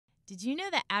Did you know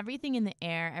that everything in the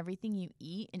air, everything you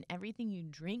eat, and everything you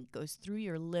drink goes through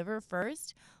your liver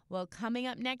first? Well, coming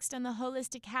up next on the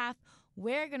Holistic Half,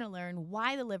 we're going to learn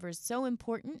why the liver is so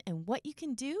important and what you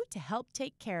can do to help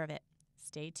take care of it.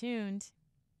 Stay tuned.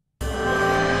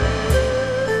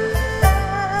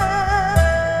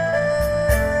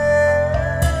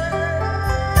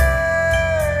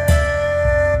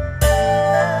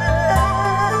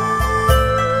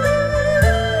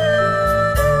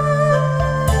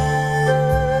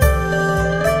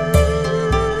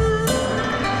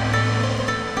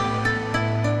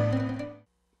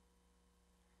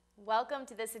 Welcome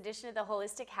to this edition of the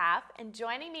Holistic Half, and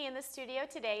joining me in the studio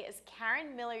today is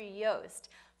Karen Miller-Yost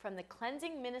from the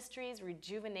Cleansing Ministries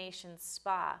Rejuvenation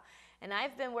Spa. And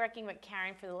I've been working with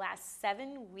Karen for the last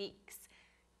 7 weeks,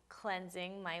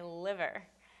 cleansing my liver.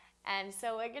 And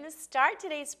so we're going to start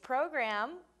today's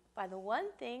program by the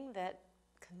one thing that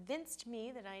convinced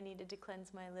me that I needed to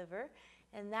cleanse my liver,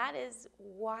 and that is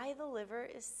why the liver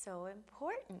is so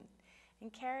important.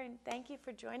 And Karen, thank you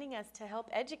for joining us to help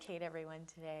educate everyone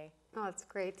today. Oh, it's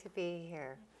great to be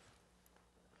here.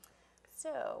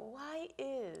 So, why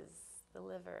is the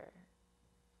liver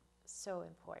so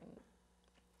important?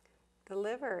 The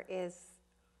liver is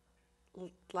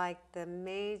like the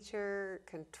major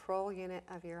control unit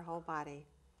of your whole body.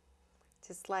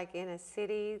 Just like in a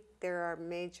city, there are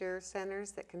major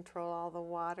centers that control all the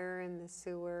water and the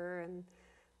sewer and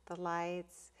the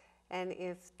lights. And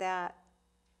if that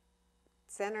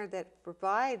center that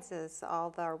provides us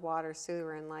all our water,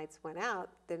 sewer, and lights went out,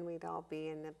 then we'd all be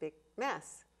in a big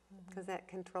mess, because that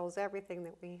controls everything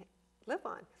that we live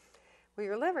on. Well,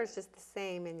 your liver is just the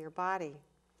same in your body,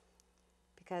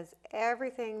 because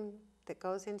everything that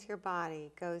goes into your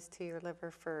body goes to your liver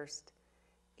first.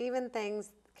 Even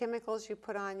things, chemicals you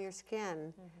put on your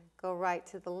skin go right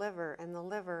to the liver, and the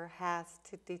liver has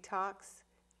to detox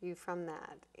you from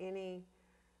that. Any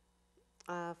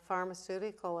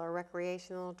pharmaceutical or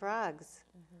recreational drugs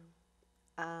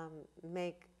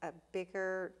make a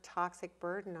bigger toxic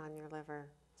burden on your liver.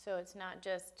 So it's not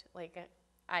just like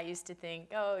I used to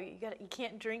think, oh, you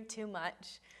can't drink too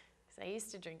much. Because I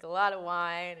used to drink a lot of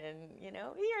wine, and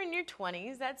you're in your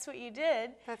 20s, that's what you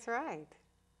did. That's right.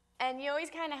 And you always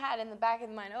kind of had in the back of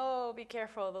the mind, oh, be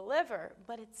careful of the liver.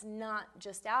 But it's not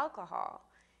just alcohol.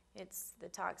 It's the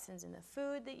toxins in the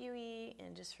food that you eat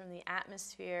and just from the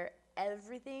atmosphere.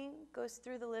 Everything goes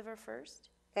through the liver first?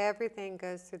 Everything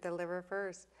goes through the liver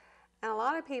first. And a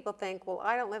lot of people think, well,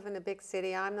 I don't live in a big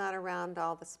city. I'm not around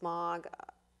all the smog.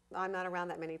 I'm not around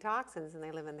that many toxins, and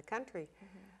they live in the country.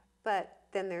 But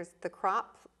then there's the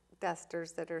crop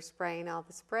dusters that are spraying all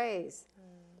the sprays.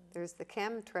 There's the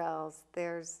chemtrails.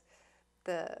 There's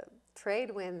the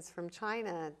trade winds from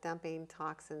China dumping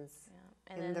toxins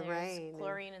in the rain. There's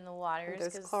chlorine in the waters.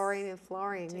 There's chlorine and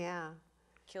fluorine,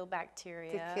 kill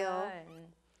bacteria. To kill,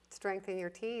 strengthen your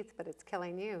teeth, but it's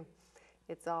killing you.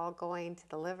 It's all going to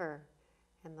the liver,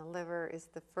 and the liver is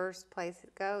the first place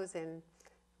it goes. And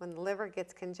when the liver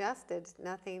gets congested,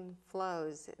 nothing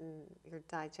flows, and your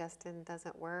digestion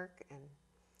doesn't work, and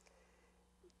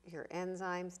your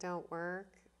enzymes don't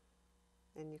work,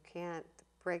 and you can't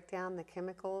break down the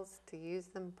chemicals to use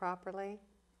them properly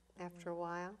after a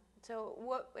while. So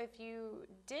what if you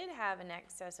did have an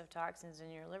excess of toxins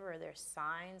in your liver? Are there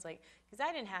signs? Because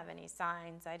I didn't have any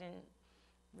signs. I didn't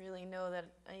really know that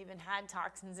I even had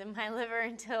toxins in my liver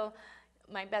until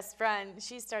my best friend,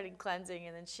 she started cleansing,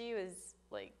 and then she was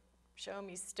like showing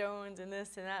me stones and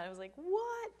this and that. I was like,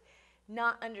 what?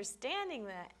 Not understanding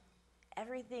that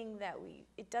everything that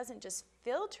it doesn't just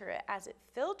filter it. As it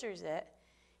filters it,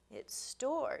 it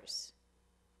stores.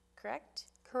 Correct?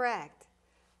 Correct.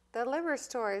 The liver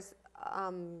stores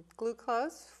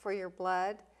glucose for your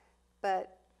blood,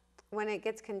 but when it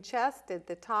gets congested,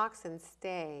 the toxins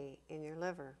stay in your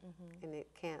liver, and it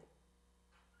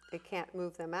can't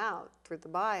move them out through the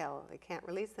bile. It can't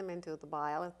release them into the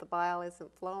bile if the bile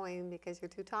isn't flowing because you're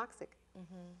too toxic.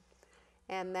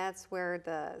 And that's where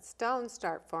the stones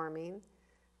start forming,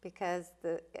 because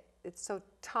it's so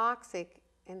toxic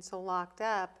and so locked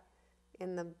up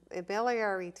in the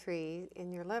biliary tree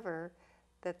in your liver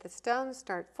that the stones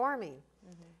start forming.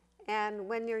 And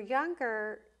when you're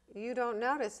younger, you don't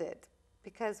notice it,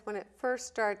 because when it first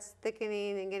starts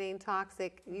thickening and getting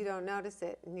toxic, you don't notice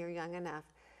it, and you're young enough.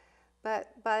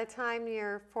 But by the time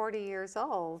you're 40 years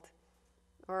old,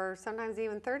 or sometimes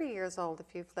even 30 years old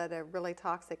if you've led a really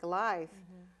toxic life,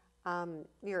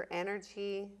 your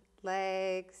energy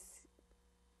lags,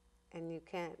 and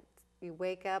you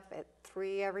wake up at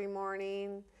 3 every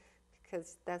morning,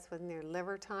 because that's when their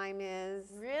liver time is.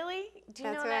 Really? Do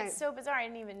you know, that's so bizarre. I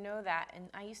didn't even know that. And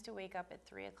I used to wake up at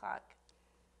 3 o'clock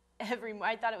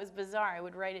I thought it was bizarre. I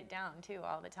would write it down too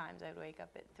all the times I would wake up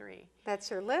at 3. That's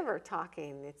your liver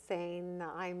talking. It's saying,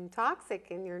 I'm toxic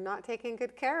and you're not taking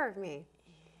good care of me.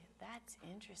 Yeah, that's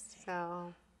interesting.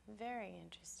 So Very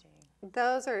interesting.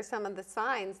 those are some of the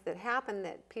signs that happen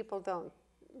that people don't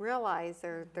realize.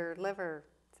 Their liver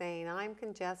saying, I'm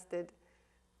congested,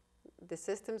 the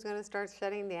system's going to start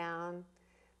shutting down.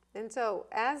 And so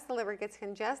as the liver gets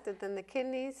congested, then the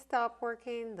kidneys stop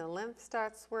working, the lymph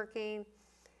starts working.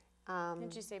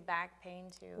 Didn't you say back pain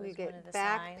too? You Is one of get the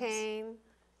back signs? pain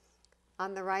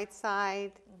on the right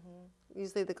side.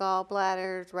 Usually the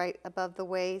gallbladder is right above the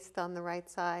waist on the right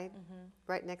side,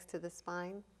 right next to the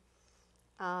spine.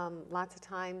 Lots of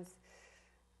times,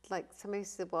 like somebody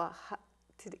said, well,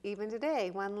 even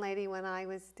today, one lady, when I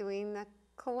was doing the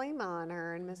Colima on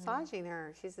her and massaging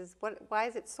her, she says, why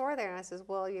is it sore there? And I says,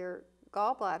 well, your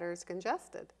gallbladder is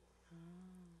congested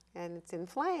and it's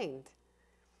inflamed.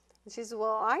 And she says,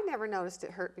 well, I never noticed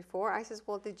it hurt before. I says,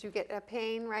 well, did you get a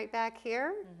pain right back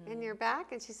here in your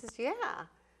back? And she says, yeah.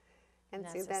 And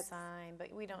That's see, a that's sign,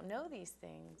 but we don't know these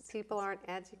things. people aren't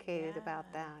educated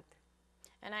about that.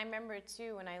 And I remember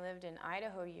too, when I lived in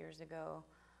Idaho years ago,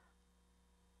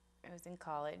 I was in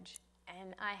college,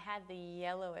 and I had the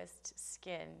yellowest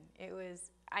skin.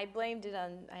 I blamed it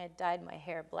on, I had dyed my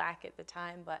hair black at the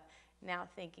time, but now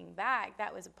thinking back,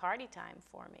 that was a party time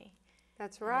for me.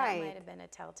 That's And right. that might have been a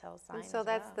telltale sign And so as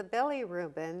that's well. the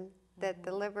bilirubin that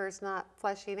the liver's not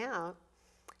flushing out,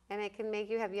 and it can make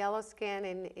you have yellow skin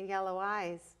and yellow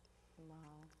eyes. Wow.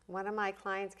 One of my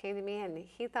clients came to me and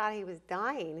he thought he was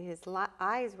dying. His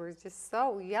eyes were just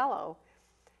so yellow,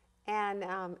 and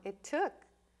it took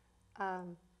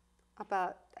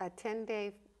about 10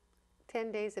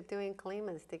 days of doing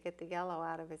Colimas to get the yellow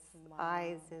out of his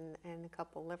eyes and a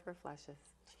couple liver flushes.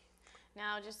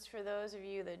 Now, just for those of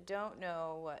you that don't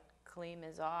know what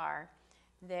Colimas are,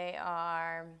 they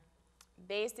are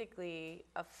basically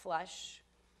a flush,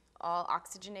 all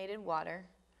oxygenated water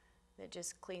that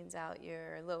just cleans out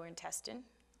your lower intestine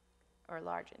or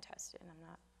large intestine. I'm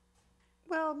not.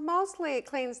 Well, mostly it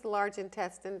cleans the large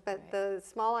intestine, but Right. the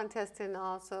small intestine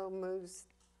also moves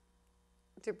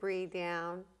debris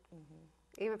down,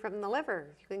 even from the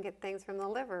liver. You can get things from the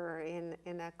liver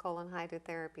in a colon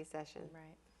hydrotherapy session.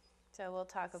 Right. So we'll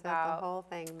talk So about the whole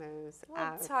thing moves We'll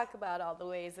out. talk about all the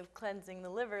ways of cleansing the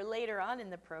liver later on in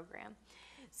the program.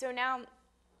 So now,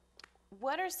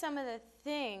 what are some of the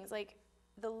things, like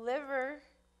the liver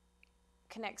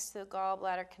connects to the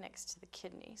gallbladder, connects to the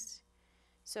kidneys.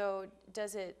 So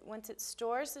once it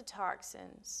stores the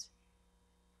toxins,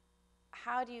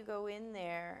 how do you go in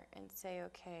there and say,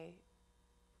 okay,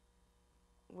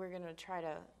 we're going to try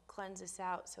to cleanse this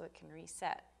out so it can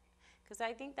reset? Because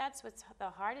I think that's what's the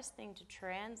hardest thing to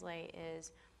translate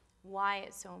is why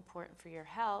it's so important for your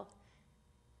health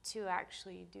to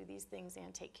actually do these things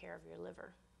and take care of your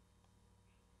liver.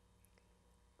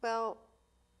 Well,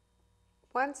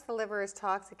 once the liver is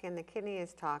toxic and the kidney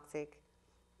is toxic,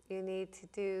 you need to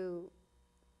do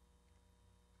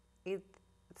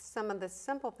some of the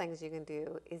simple things you can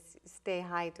do is stay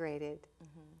hydrated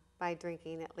by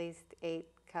drinking at least 8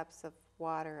 cups of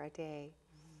water a day.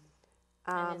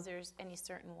 And is there any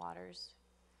certain waters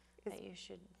that you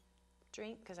should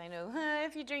drink? Because I know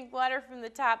if you drink water from the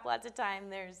tap, lots of time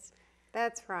there's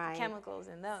That's right. chemicals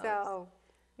in those. So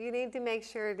you need to make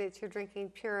sure that you're drinking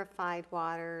purified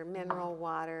water, mineral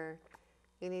water.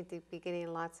 You need to be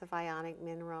getting lots of ionic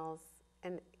minerals.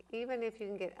 And even if you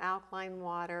can get alkaline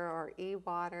water or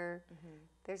e-water,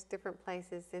 there's different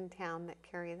places in town that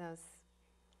carry those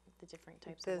different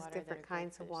types of those water. different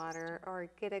kinds of water, or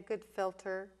get a good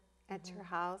filter at your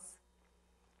house.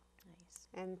 Nice.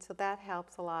 And so that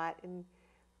helps a lot.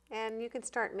 And you can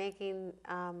start making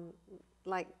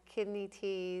like kidney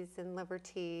teas and liver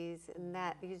teas, and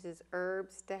that uses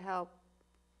herbs to help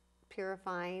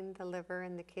purifying the liver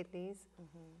and the kidneys.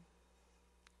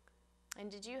 And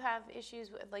did you have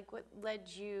issues with, like, what led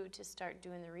you to start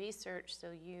doing the research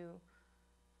so you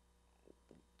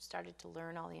started to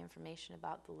learn all the information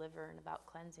about the liver and about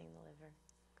cleansing the liver?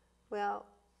 Well,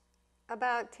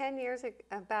 about 10 years ago,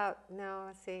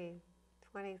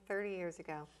 20, 30 years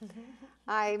ago,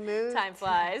 I moved. Time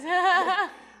flies.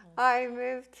 I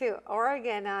moved to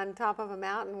Oregon on top of a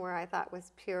mountain where I thought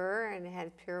was pure and it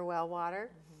had pure well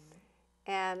water.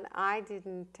 And I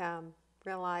didn't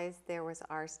realize there was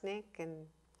arsenic and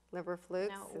liver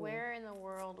flukes. Now, where in the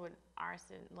world would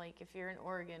arsenic, like if you're in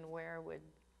Oregon, where would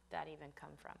that even come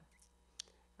from?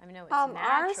 I know it's natural,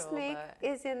 arsenic but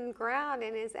is in the ground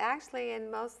and is actually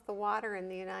in most of the water in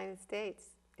the United States,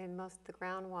 in most of the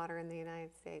groundwater in the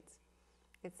United States.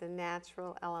 It's a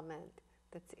natural element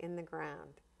that's in the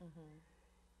ground.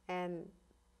 and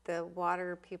the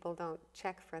water people don't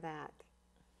check for that.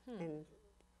 And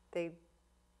the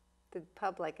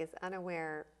public is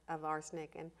unaware of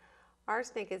arsenic. And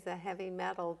arsenic is a heavy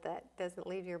metal that doesn't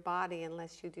leave your body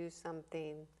unless you do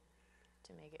something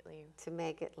To make it leave. to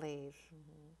make it leave.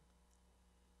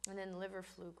 And then liver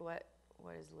fluke, what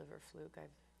is liver fluke?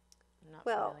 I'm not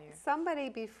Well, familiar. somebody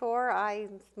before I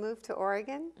moved to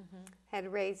Oregon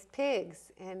had raised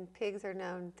pigs, and pigs are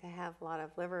known to have a lot of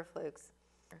liver flukes.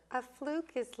 A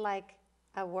fluke is like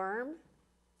a worm,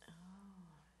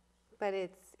 but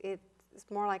it's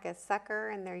more like a sucker,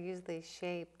 and they're usually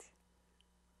shaped.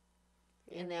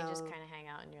 And they just kind of hang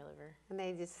out in your liver. And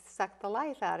they just suck the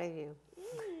life out of you.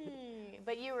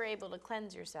 But you were able to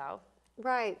cleanse yourself.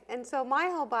 Right, and so my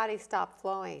whole body stopped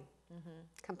flowing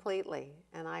completely,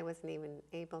 and I wasn't even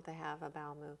able to have a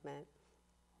bowel movement.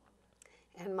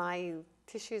 And my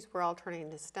tissues were all turning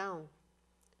to stone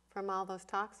from all those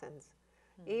toxins.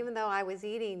 Even though I was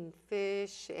eating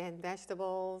fish and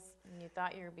vegetables, And you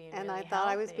thought you were being and really I thought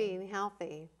I was healthy. being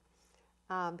healthy,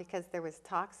 because there was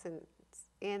toxins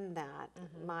in that,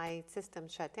 my system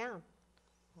shut down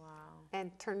Wow.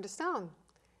 and turned to stone.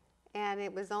 And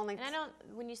it was only... And I don't,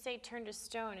 when you say turn to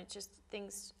stone, it's just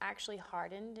things actually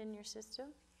hardened in your system?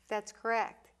 That's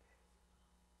correct.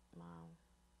 Wow.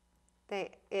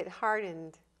 It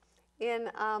hardened. In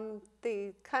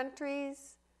the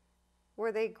countries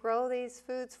where they grow these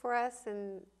foods for us,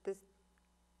 and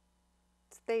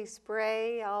they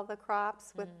spray all the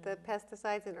crops with the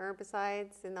pesticides and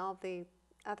herbicides in all the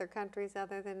other countries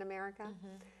other than America,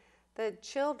 the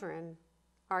children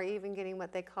are even getting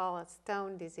what they call a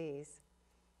stone disease,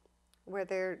 where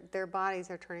their bodies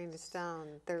are turning to stone.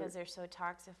 Because they're so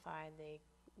toxified,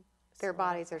 Their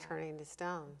bodies are solidify. turning to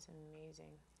stone. It's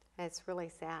amazing. And it's really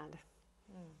sad.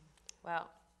 Well,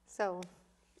 So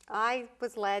I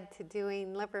was led to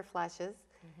doing liver flushes,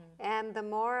 and the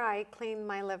more I cleaned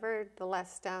my liver, the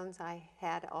less stones I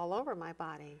had all over my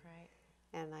body. right.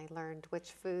 And I learned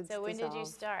which foods So when did you dissolve.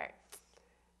 start?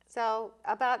 So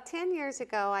about 10 years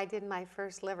ago, I did my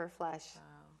first liver flush. Wow.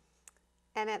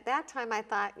 And at that time, I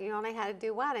thought you only had to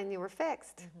do one and you were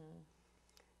fixed.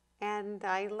 And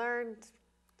I learned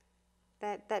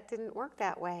that that didn't work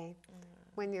that way.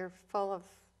 When you're full of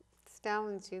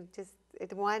stones,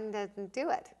 one doesn't do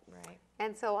it. Right.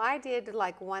 And so I did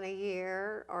like one a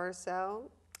year or so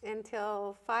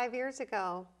until 5 years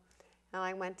ago. And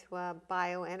I went to a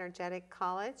bioenergetic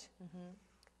college.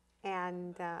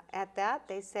 And at that,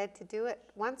 they said to do it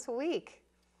once a week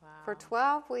for Wow.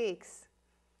 12 weeks.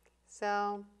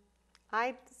 So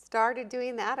I started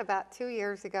doing that about 2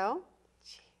 years ago,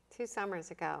 2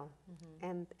 summers ago.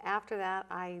 And after that,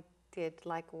 I did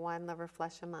like one liver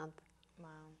flush a month. Wow.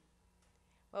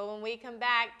 Well, when we come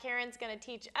back, Karen's going to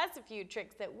teach us a few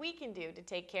tricks that we can do to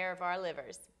take care of our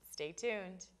livers. Stay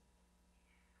tuned.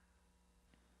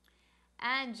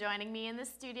 And joining me in the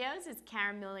studios is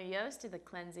Karen Miller-Yost of the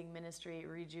Cleansing Ministry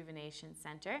Rejuvenation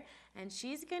Center. And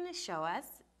she's going to show us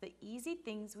the easy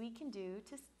things we can do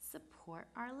to support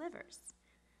our livers.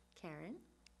 Karen,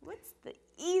 what's the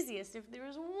easiest, if there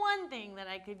was one thing that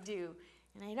I could do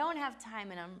and I don't have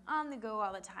time and I'm on the go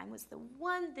all the time, what's the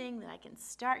one thing that I can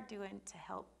start doing to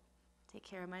help take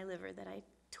care of my liver that I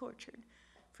tortured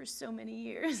for so many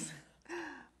years?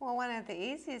 Well, one of the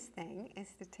easiest things is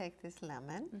to take this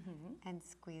lemon and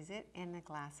squeeze it in a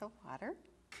glass of water.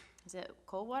 Is it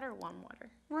cold water or warm water?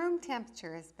 Room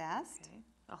temperature is best. Okay.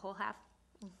 A whole half?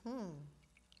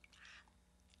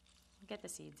 Get the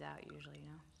seeds out usually, you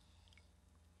know.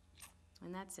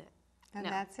 And that's it. And No.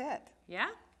 that's it. Yeah?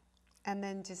 And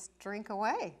then just drink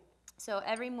away. So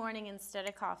every morning instead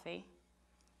of coffee,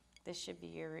 this should be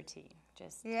your routine.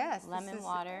 Just Yes. lemon this is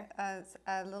water.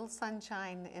 A little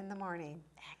sunshine in the morning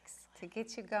Excellent. to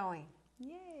get you going.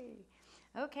 Yay.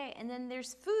 Okay, and then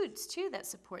there's foods too that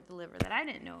support the liver that I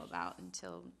didn't know about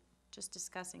until just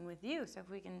discussing with you. So if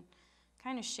we can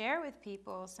kind of share with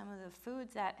people some of the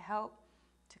foods that help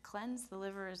to cleanse the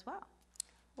liver as well.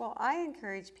 Well, I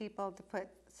encourage people to put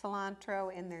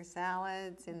cilantro in their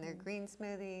salads, in their green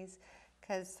smoothies,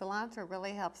 because cilantro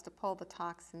really helps to pull the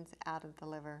toxins out of the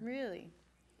liver. Really?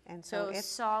 And So it's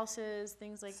salsas,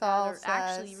 things like that are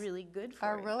actually really good for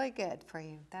are you. really good for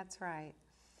you. That's right.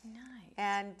 Nice.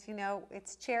 And you know,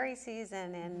 it's cherry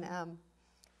season, and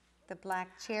the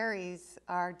black cherries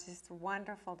are just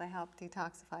wonderful to help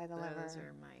detoxify the liver. Those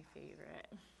are my favorite.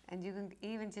 And you can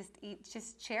even just eat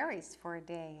just cherries for a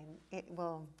day, and it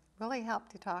will really help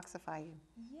detoxify you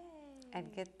Yay.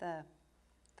 and get the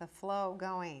flow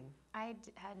going. I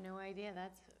had no idea.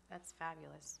 That's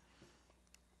fabulous.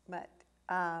 But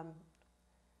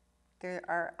there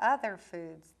are other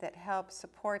foods that help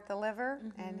support the liver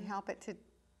and help it to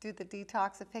do the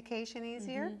detoxification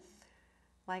easier,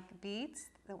 like beets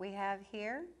that we have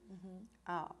here,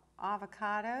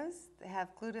 avocados that have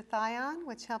glutathione,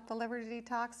 which help the liver to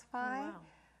detoxify. Wow.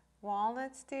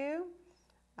 Walnuts do.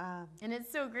 And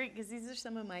it's so great because these are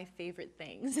some of my favorite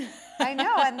things. I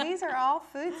know, and these are all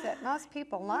foods that most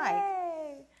people like.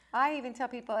 Yay. I even tell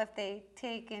people if they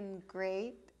take and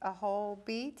grate a whole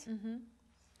beet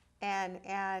and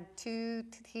add 2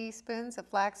 teaspoons of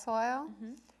flax oil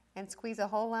and squeeze a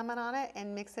whole lemon on it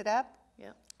and mix it up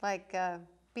Yep. like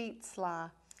beet slaw.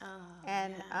 Oh,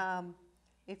 And yeah.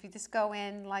 if you just go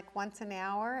in like once an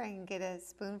hour and get a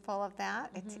spoonful of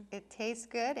that, it tastes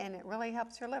good and it really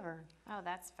helps your liver. Oh,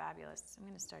 that's fabulous. I'm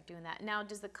going to start doing that. Now,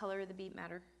 does the color of the beet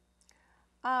matter?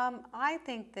 I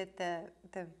think that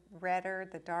the redder,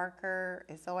 the darker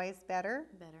is always better.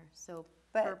 Better. So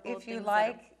But purple, if you things that are-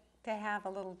 like to have a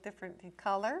little different in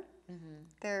color,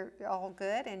 they're all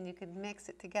good, and you can mix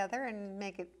it together and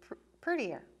make it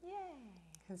prettier. Yay.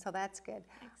 And so that's good.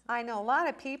 I know a lot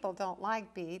of people don't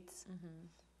like beets,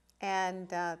 and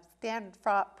Standard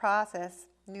Process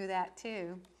knew that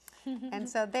too. And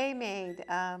so they made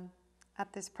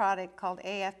up this product called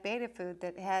AF Beta Food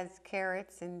that has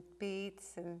carrots and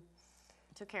beets and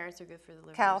So carrots are good for the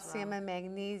liver calcium as well. and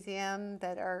magnesium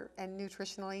and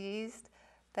nutritional yeast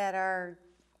that are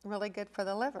really good for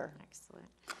the liver. Excellent.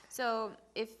 So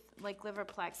if like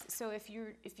Liverplex, so if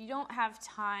you don't have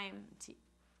time to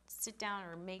sit down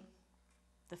or make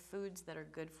the foods that are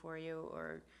good for you,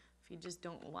 or if you just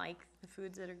don't like the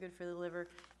foods that are good for the liver,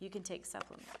 you can take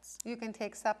supplements. You can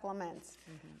take supplements.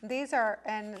 These are,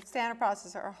 and Standard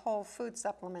Process are whole food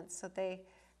supplements, so they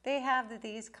have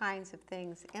these kinds of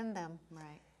things in them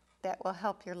Right. that will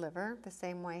help your liver the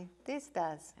same way this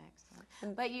does.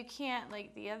 Excellent. But you can't,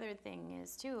 like the other thing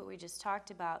is too, what we just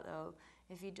talked about though,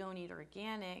 if you don't eat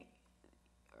organic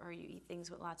or you eat things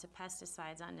with lots of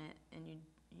pesticides on it and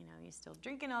you're still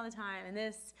drinking all the time and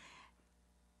this,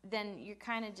 then you're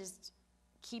kind of just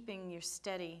keeping your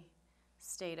steady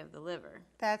state of the liver.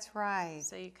 That's right.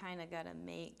 So you kind of got to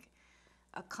make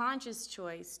a conscious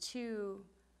choice to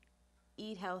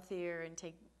eat healthier and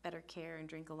take better care and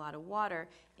drink a lot of water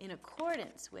in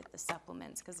accordance with the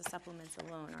supplements, because the supplements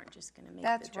alone aren't just going to make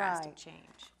That's the drastic right.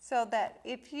 change. So that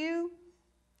if you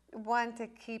want to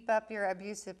keep up your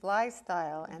abusive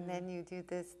lifestyle and then you do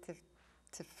this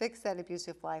to fix that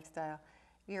abusive lifestyle,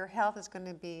 your health is going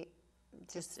to be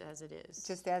Just as it is.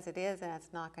 just as it is, and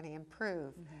it's not going to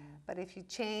improve. But if you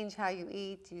change how you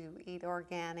eat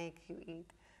organic, you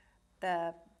eat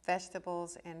the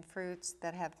vegetables and fruits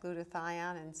that have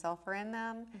glutathione and sulfur in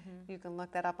them. You can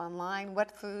look that up online.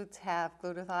 What foods have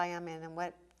glutathione in and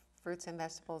what fruits and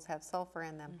vegetables have sulfur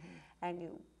in them? And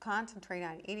you concentrate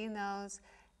on eating those,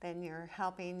 then you're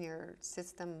helping your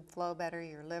system flow better,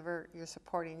 your liver, you're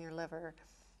supporting your liver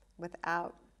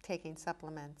without taking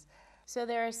supplements. So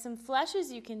there are some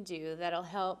flushes you can do that'll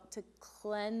help to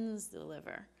cleanse the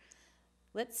liver.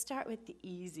 Let's start with the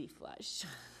easy flush.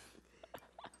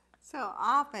 So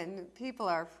often people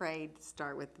are afraid to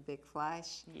start with the big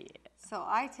flush. Yeah. So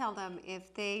I tell them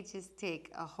if they just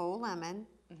take a whole lemon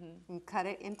and cut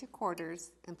it into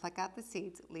quarters and pluck out the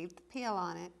seeds, leave the peel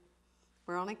on it.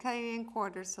 We're only cutting it in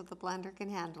quarters so the blender can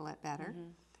handle it better.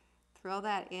 Throw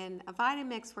that in. A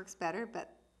Vitamix works better,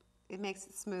 but it makes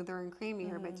it smoother and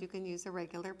creamier, but you can use a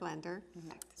regular blender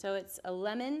So it's a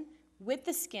lemon with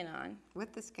the skin on,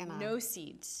 with the skin on. no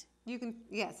seeds, You can,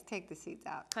 yes, take the seeds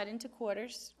out. cut into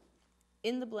quarters,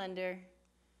 in the blender,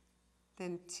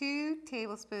 Then 2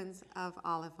 tablespoons of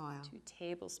olive oil. 2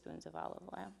 tablespoons of olive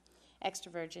oil,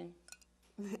 extra virgin,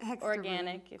 Extra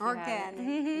organic virgin. if you have it.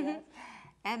 Organic, yes.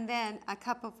 And then a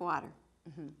cup of water.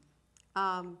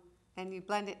 And you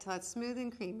blend it till it's smooth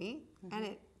and creamy, and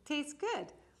it tastes good.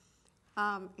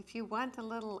 If you want a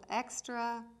little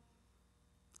extra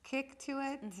kick to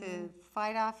it to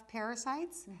fight off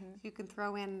parasites, you can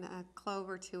throw in a clove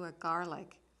or 2 of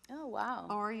garlic, Oh, wow.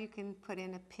 or you can put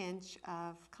in a pinch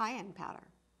of cayenne powder.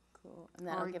 Cool. And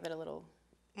that'll or- give it a little.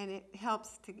 And it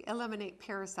helps to eliminate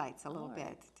parasites a little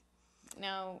Alright. bit.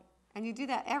 Now, And you do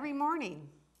that every morning,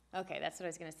 okay, that's what I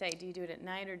was going to say. Do you do it at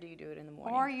night or do you do it in the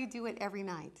morning? or you do it every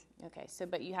night. Okay, so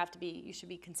but you should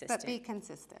be consistent. But be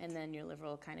consistent. And then your liver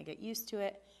will kind of get used to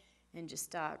it and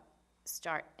just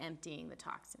start emptying the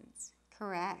toxins.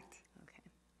 Correct. Okay,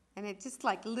 And it's just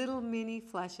like little mini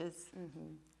flushes,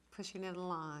 pushing it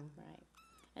along. right.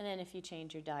 And then if you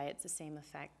change your diet, it's the same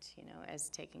effect, as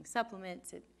taking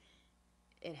supplements.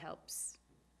 It helps.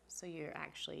 So you're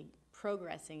actually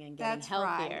progressing and getting That's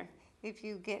healthier. right. If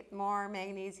you get more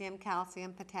magnesium,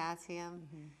 calcium, potassium,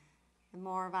 and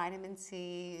more vitamin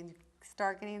C, and you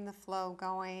start getting the flow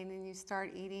going, and you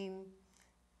start eating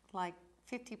like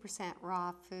 50%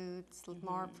 raw foods,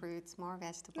 more fruits, more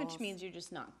vegetables. Which means you're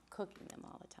just not cooking them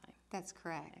all the time. That's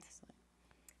correct. Excellent.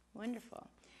 Wonderful.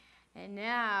 And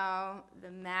now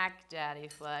the Mac Daddy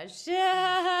flush. This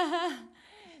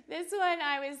one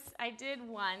I did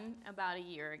one about a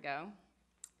year ago.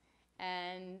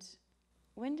 And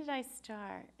when did I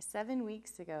start? 7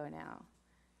 weeks ago now.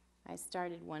 I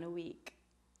started one a week.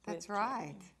 That's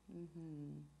right.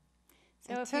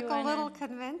 So it took a little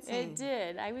convincing. It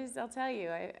did. I'll tell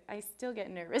you, I still get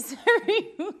nervous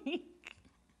every week.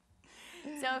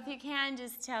 So if you can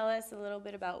just tell us a little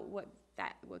bit about what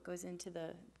goes into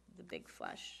the big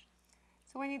flush.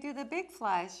 So when you do the big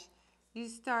flush, you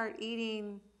start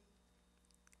eating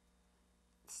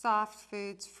soft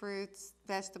foods, fruits,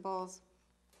 vegetables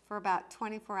for about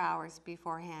 24 hours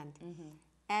beforehand.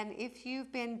 And if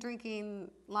you've been drinking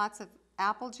lots of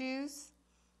apple juice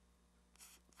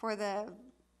for the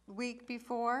week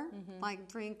before, like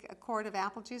drink a quart of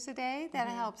apple juice a day, that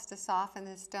helps to soften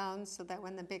the stones so that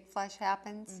when the big flush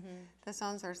happens, the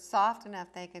stones are soft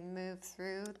enough they can move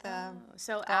through the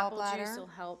So apple juice will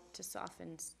help to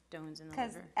soften stones in the liver.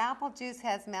 Because apple juice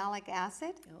has malic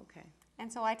acid. Okay.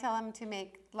 And so I tell them to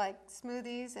make like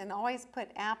smoothies and always put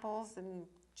apples and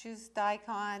choose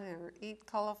daikon or eat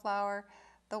cauliflower.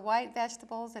 The white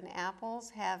vegetables and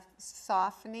apples have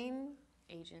softening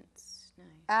Agents. Nice.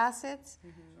 acids,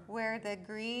 where the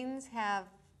greens have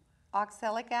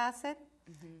oxalic acid.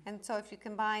 And so if you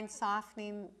combine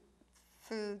softening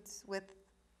foods with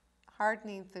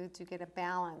hardening foods, you get a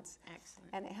balance. Excellent.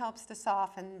 And it helps to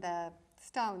soften the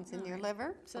stones in your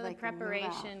liver. So they the can move out.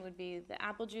 preparation would be the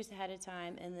apple juice ahead of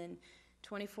time, and then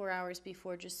 24 hours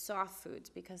before just soft foods,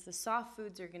 because the soft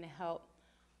foods are going to help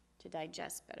to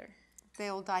digest better.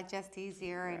 They'll digest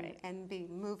easier Right. and be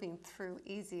moving through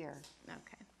easier.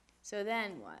 Okay. So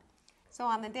then what? So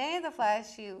on the day of the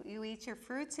flush, you eat your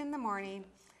fruits in the morning,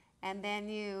 and then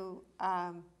you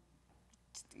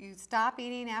stop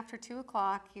eating after 2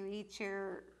 o'clock. You eat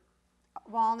your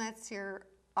walnuts, your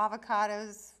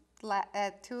avocados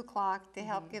at 2 o'clock to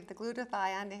help give the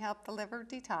glutathione to help the liver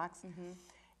detox.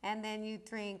 And then you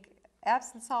drink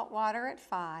Epsom salt water at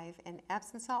 5 and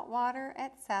Epsom salt water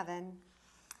at 7.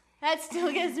 That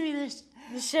still gives me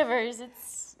the shivers.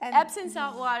 It's Epsom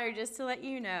salt water, just to let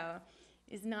you know,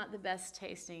 is not the best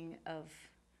tasting of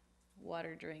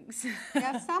water drinks.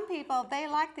 Yeah, some people, they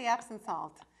like the Epsom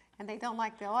salt and they don't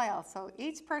like the oil. So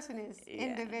each person is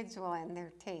individual in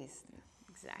their taste.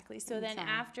 Exactly. So then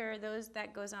after those,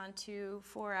 that goes on to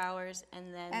 4 hours,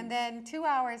 and then... And then 2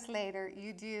 hours later,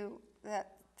 you do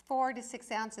 4 to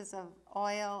 6 ounces of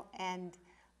oil and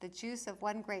the juice of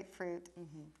 1 grapefruit,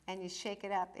 and you shake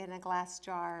it up in a glass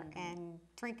jar and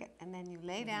drink it. And then you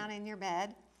lay down in your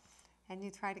bed and you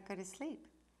try to go to sleep.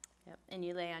 Yep. And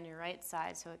you lay on your right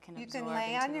side so it can absorb. You can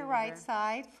lay on your right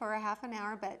side for a half an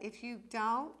hour, but if you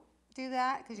don't do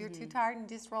that because you're too tired and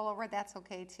just roll over, that's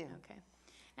okay too. Okay.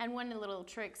 And one of the little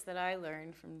tricks that I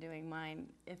learned from doing mine,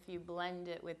 if you blend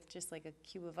it with just like a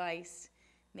cube of ice,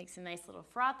 makes a nice little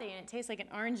frothy, and it tastes like an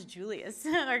orange Julius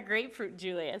or grapefruit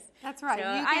Julius. That's right. So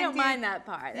I don't mind that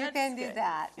part. You can do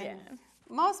that. Yeah. And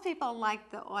most people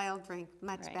like the oil drink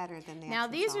much better than the Now,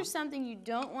 Epsom these salt. are something you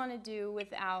don't want to do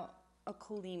without a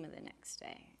Colima the next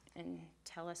day. And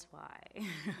tell us why.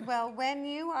 Well, when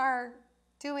you are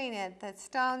doing it, the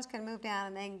stones can move down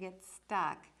and they can get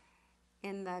stuck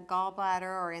in the gallbladder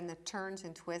or in the turns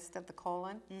and twists of the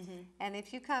colon. And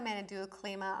if you come in and do a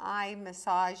Colima, I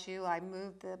massage you, I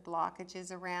move the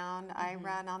blockages around, I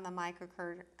run on the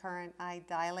microcurrent, I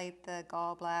dilate the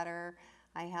gallbladder,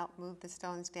 I help move the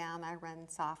stones down, I run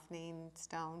softening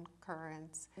stone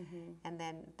currents, and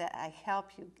then I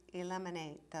help you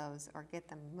eliminate those or get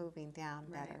them moving down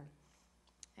better.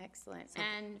 Excellent.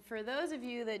 And for those of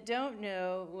you that don't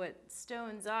know what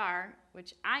stones are,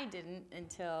 which I didn't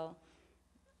until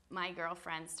my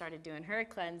girlfriend started doing her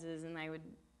cleanses, and I would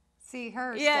see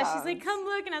her yeah, stones. she's like, come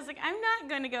look. And I was like, I'm not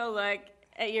going to go look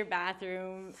at your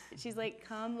bathroom. She's like,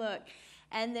 come look.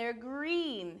 And they're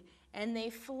green, and they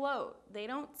float. They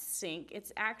don't sink.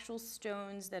 It's actual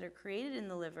stones that are created in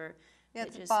the liver. Yeah,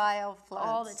 that the just bile floats.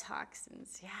 all the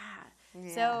toxins, yeah.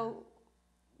 So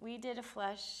we did a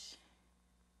flush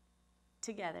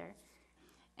together,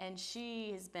 and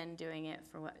she has been doing it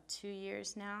for what, 2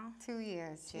 years now? 2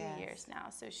 years, 2 years now.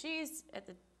 So she's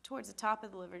towards the top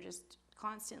of the liver, just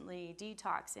constantly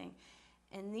detoxing.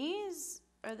 And these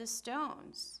are the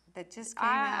stones that just came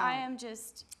out. I am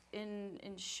just in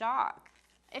shock.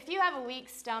 If you have a weak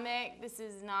stomach, this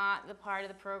is not the part of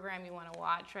the program you want to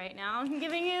watch right now. I'm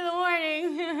giving you the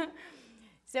warning.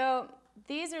 So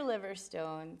these are liver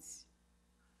stones.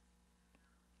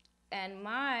 And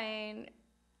mine,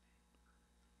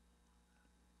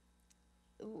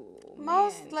 ooh,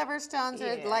 Most man. liver stones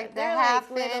are Yeah, like the they're half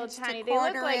like little inch tiny. to They look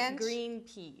quarter like inch. green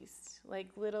peas, like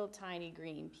little tiny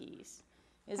green peas.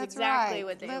 Is That's exactly right.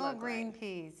 what they Little look green like.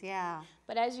 peas, yeah.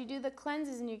 But as you do the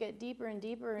cleanses and you get deeper and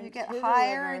deeper You into get the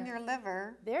higher liver, in your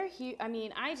liver. they're huge. I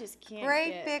mean, I just can't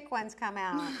Great get. big ones come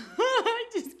out. I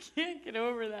just can't get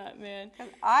over that, man. 'Cause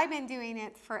I've been doing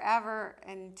it forever,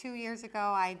 and 2 years ago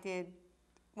I did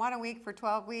one a week for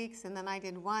 12 weeks, and then I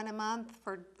did one a month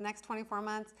for the next 24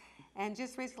 months. And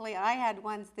just recently I had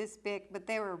ones this big, but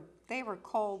they were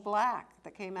coal black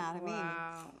that came out of me.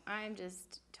 Wow, I'm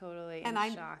just totally And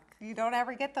in shock you don't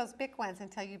ever get those big ones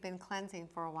until you've been cleansing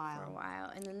for a while. for a while.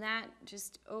 And then that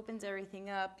just opens everything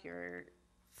up. You're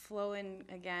flowing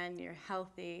again, you're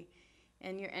healthy,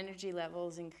 and your energy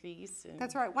levels increase. And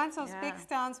That's right. Once those Yeah. big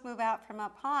stones move out from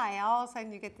up high, all of a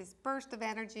sudden you get this burst of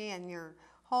energy and your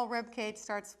whole rib cage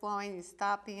starts flowing. You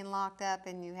stop being locked up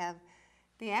and you have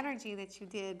the energy that you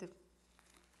did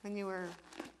when you were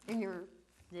in your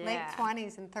late Yeah.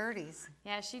 20s and 30s.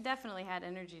 Yeah, she definitely had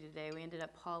energy today. We ended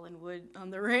up hauling wood on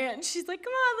the ranch. She's like,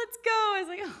 come on, let's go. I was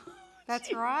like, oh.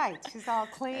 That's right. She's all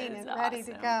clean and That's ready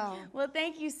to awesome. go. Well,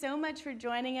 thank you so much for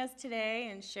joining us today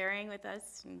and sharing with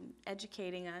us and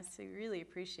educating us. We really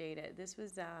appreciate it. This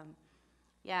was,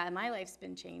 yeah, my life's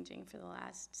been changing for the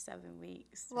last 7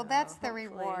 weeks. Well, so that's the hopefully-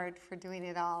 reward for doing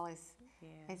it all is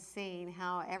Yeah. seeing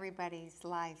how everybody's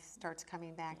life starts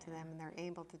coming back to them and they're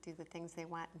able to do the things they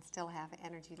want and still have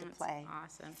energy to That's play.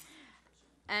 awesome.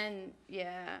 And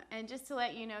yeah, and just to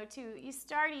let you know too, you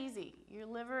start easy. Your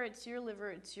liver, it's your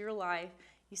life.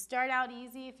 You start out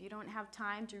easy if you don't have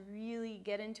time to really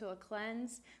get into a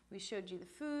cleanse. We showed you the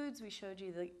foods, we showed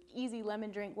you the easy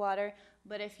lemon drink water,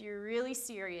 but if you're really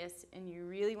serious and you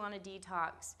really want to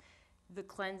detox, the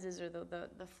cleanses or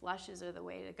the flushes are the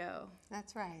way to go.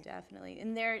 That's right. Definitely.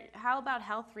 And how about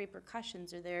health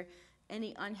repercussions? Are there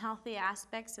any unhealthy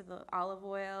aspects of the olive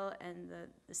oil and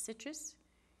the citrus?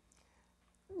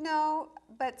 No,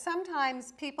 but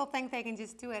sometimes people think they can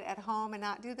just do it at home and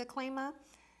not do the klima.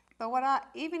 But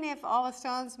even if all the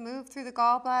stones move through the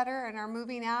gallbladder and are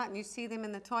moving out and you see them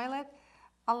in the toilet,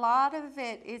 a lot of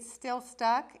it is still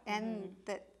stuck and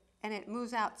it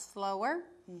moves out slower.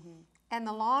 And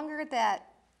the longer that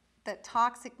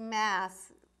toxic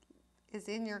mass is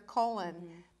in your colon,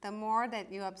 the more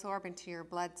that you absorb into your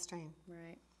bloodstream.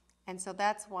 Right. And so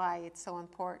that's why it's so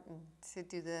important to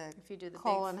do the If you do the big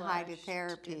colon flush,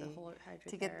 hydrotherapy, to do the whole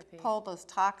hydrotherapy. pull those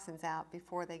toxins out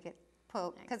before they get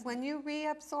pulled. Because when you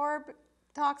reabsorb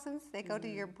toxins, they go to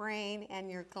your brain and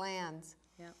your glands,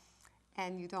 Yep.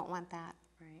 and you don't want that.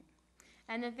 Right.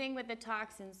 And the thing with the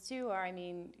toxins too are, I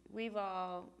mean, we've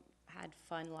all had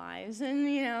fun lives and,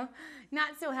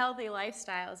 not so healthy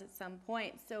lifestyles at some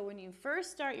point. So when you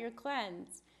first start your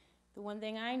cleanse, the one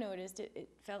thing I noticed, it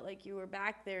felt like you were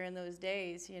back there in those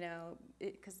days,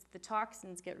 because the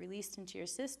toxins get released into your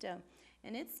system.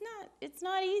 And it's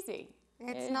not easy.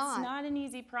 It's not. not an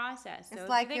easy process. So It's if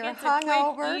like you think you're it's a quick,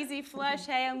 hungover. easy flush,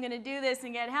 hey, I'm going to do this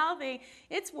and get healthy,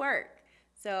 it's work.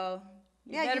 So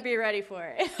you Yeah, better you- be ready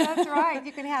for it. That's right.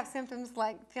 You can have symptoms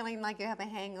like feeling like you have a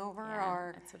hangover, Yeah,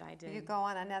 or that's what I did. you go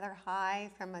on another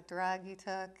high from a drug you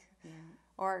took. Yeah.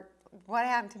 Or what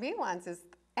happened to me once is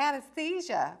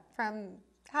anesthesia from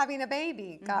having a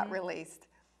baby got released,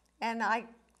 and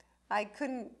I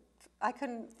couldn't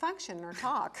function or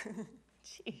talk.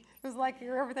 Gee. It was like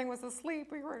everything was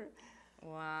asleep.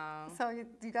 Wow. So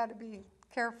you got to be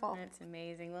careful. That's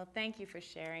amazing. Well, thank you for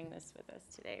sharing this with us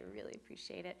today. We really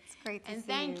appreciate it. It's great to And see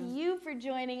thank you. you for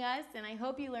joining us. And I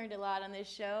hope you learned a lot on this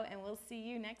show. And we'll see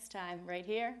you next time right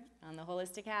here on The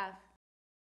Holistic Half.